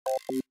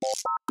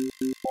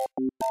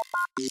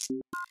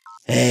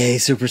Hey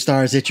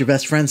superstars, it's your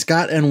best friend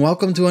Scott, and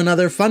welcome to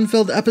another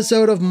fun-filled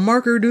episode of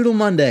Marker Doodle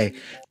Monday.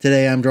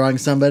 Today I'm drawing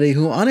somebody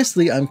who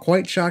honestly I'm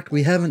quite shocked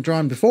we haven't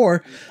drawn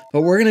before,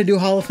 but we're going to do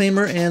Hall of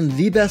Famer and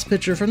the best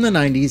pitcher from the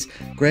 90s,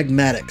 Greg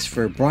Maddux,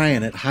 for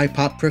Brian at High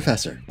Pop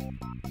Professor.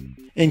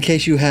 In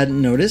case you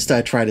hadn't noticed,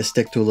 I try to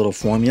stick to a little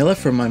formula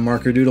for my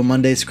Marker Doodle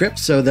Monday script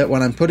so that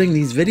when I'm putting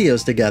these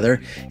videos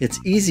together, it's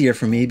easier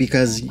for me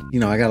because,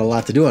 I got a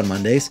lot to do on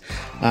Mondays.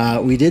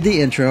 We did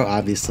the intro,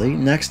 obviously.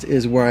 Next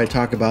is where I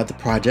talk about the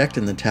project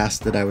and the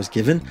task that I was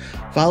given,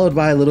 followed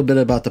by a little bit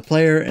about the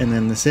player and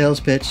then the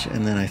sales pitch,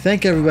 and then I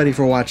thank everybody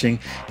for watching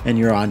and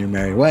you're on your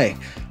merry way.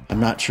 I'm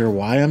not sure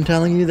why I'm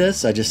telling you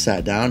this. I just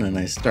sat down and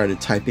I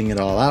started typing it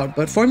all out,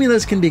 but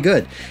formulas can be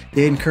good.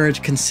 They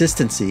encourage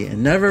consistency,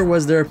 and never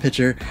was there a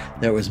pitcher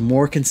that was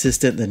more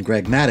consistent than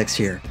Greg Maddux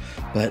here.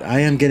 But I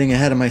am getting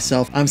ahead of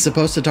myself. I'm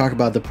supposed to talk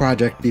about the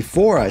project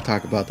before I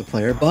talk about the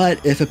player,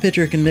 but if a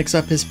pitcher can mix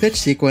up his pitch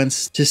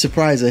sequence to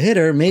surprise a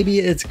hitter, maybe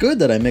it's good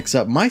that I mix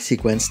up my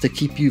sequence to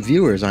keep you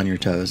viewers on your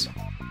toes.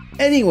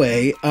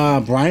 Anyway,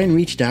 Brian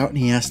reached out and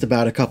he asked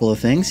about a couple of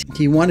things.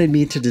 He wanted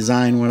me to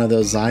design one of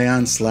those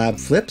Zion slab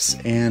flips,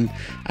 and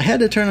I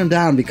had to turn him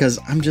down because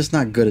I'm just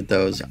not good at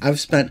those. I've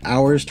spent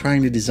hours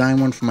trying to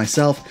design one for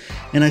myself,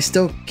 and I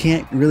still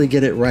can't really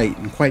get it right,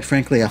 and quite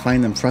frankly, I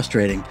find them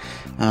frustrating.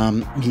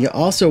 He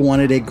also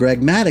wanted a Greg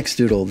Maddux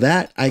doodle.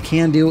 That I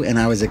can do, and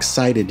I was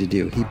excited to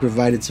do. He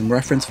provided some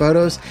reference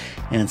photos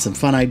and some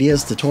fun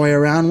ideas to toy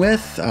around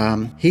with.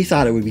 He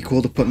thought it would be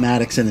cool to put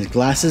Maddux in his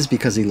glasses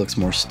because he looks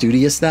more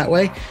studious that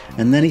way.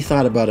 And then he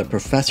thought about a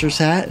professor's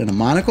hat and a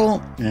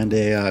monocle and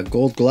a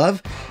gold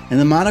glove. And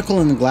the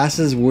monocle and the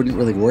glasses wouldn't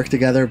really work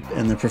together,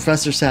 and the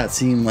professor's hat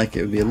seemed like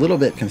it would be a little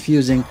bit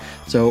confusing.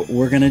 So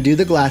we're going to do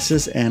the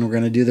glasses and we're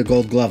going to do the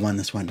gold glove on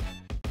this one.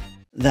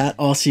 That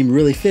all seemed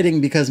really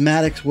fitting because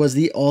Maddux was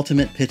the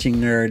ultimate pitching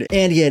nerd,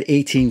 and he had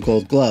 18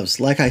 gold gloves.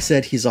 Like I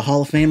said, he's a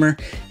Hall of Famer.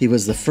 He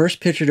was the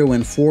first pitcher to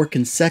win 4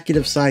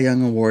 consecutive Cy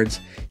Young Awards.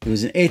 He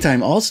was an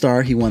 8-time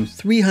All-Star. He won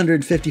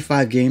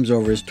 355 games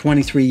over his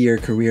 23-year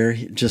career.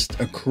 Just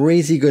a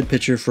crazy good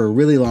pitcher for a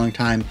really long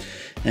time.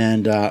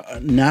 And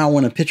now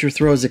when a pitcher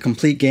throws a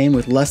complete game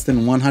with less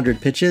than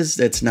 100 pitches,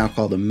 it's now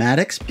called a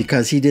Maddux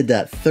because he did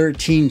that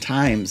 13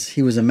 times.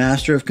 He was a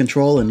master of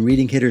control and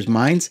reading hitters'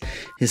 minds.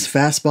 His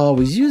fastball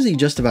was usually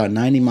just about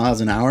 90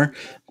 miles an hour,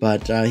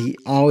 but he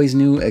always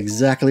knew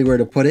exactly where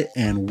to put it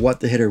and what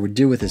the hitter would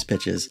do with his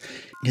pitches.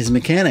 His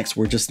mechanics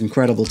were just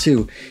incredible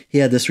too. He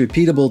had this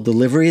repeatable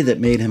delivery that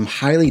made him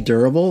highly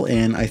durable,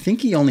 and I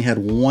think he only had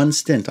one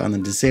stint on the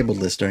disabled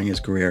list during his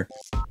career.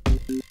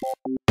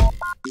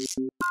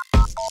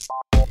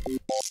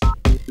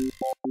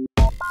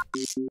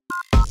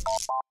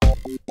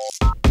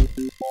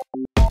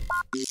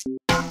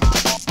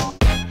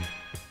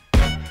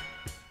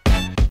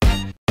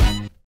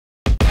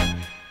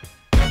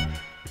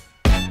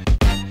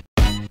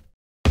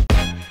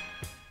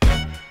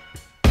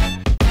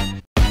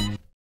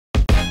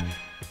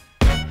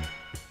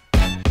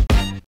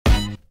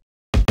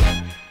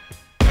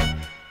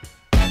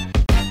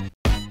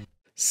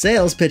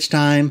 Sales pitch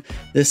time.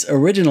 This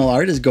original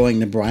art is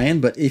going to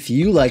Brian, but if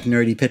you like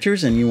nerdy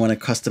pictures and you want a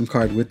custom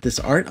card with this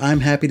art,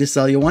 I'm happy to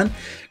sell you one.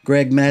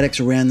 Greg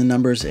Maddux ran the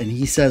numbers and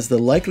he says the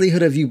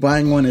likelihood of you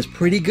buying one is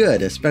pretty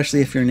good,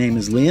 especially if your name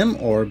is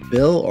Liam or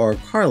Bill or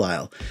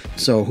Carlisle.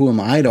 So who am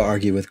I to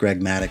argue with Greg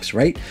Maddux,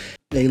 right?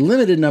 A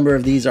limited number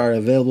of these are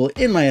available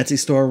in my Etsy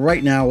store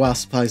right now while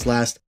supplies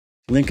last.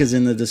 Link is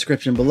in the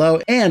description below,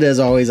 and as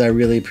always, I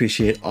really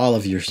appreciate all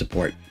of your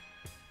support.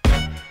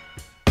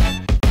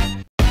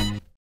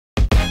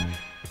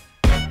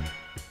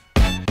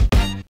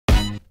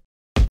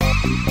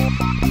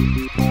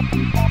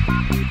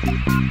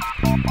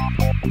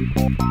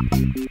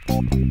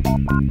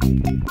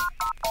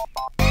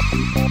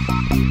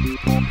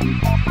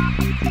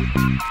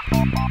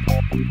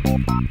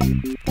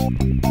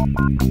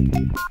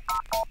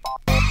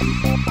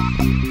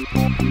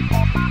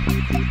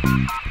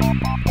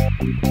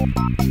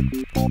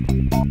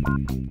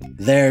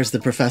 There's the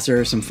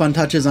professor. Some fun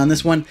touches on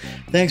this one.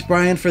 Thanks,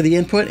 Brian, for the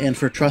input and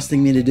for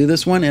trusting me to do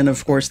this one. And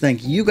of course,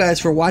 thank you guys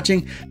for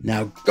watching.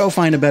 Now go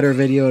find a better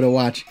video to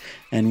watch,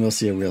 and we'll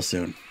see you real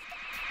soon.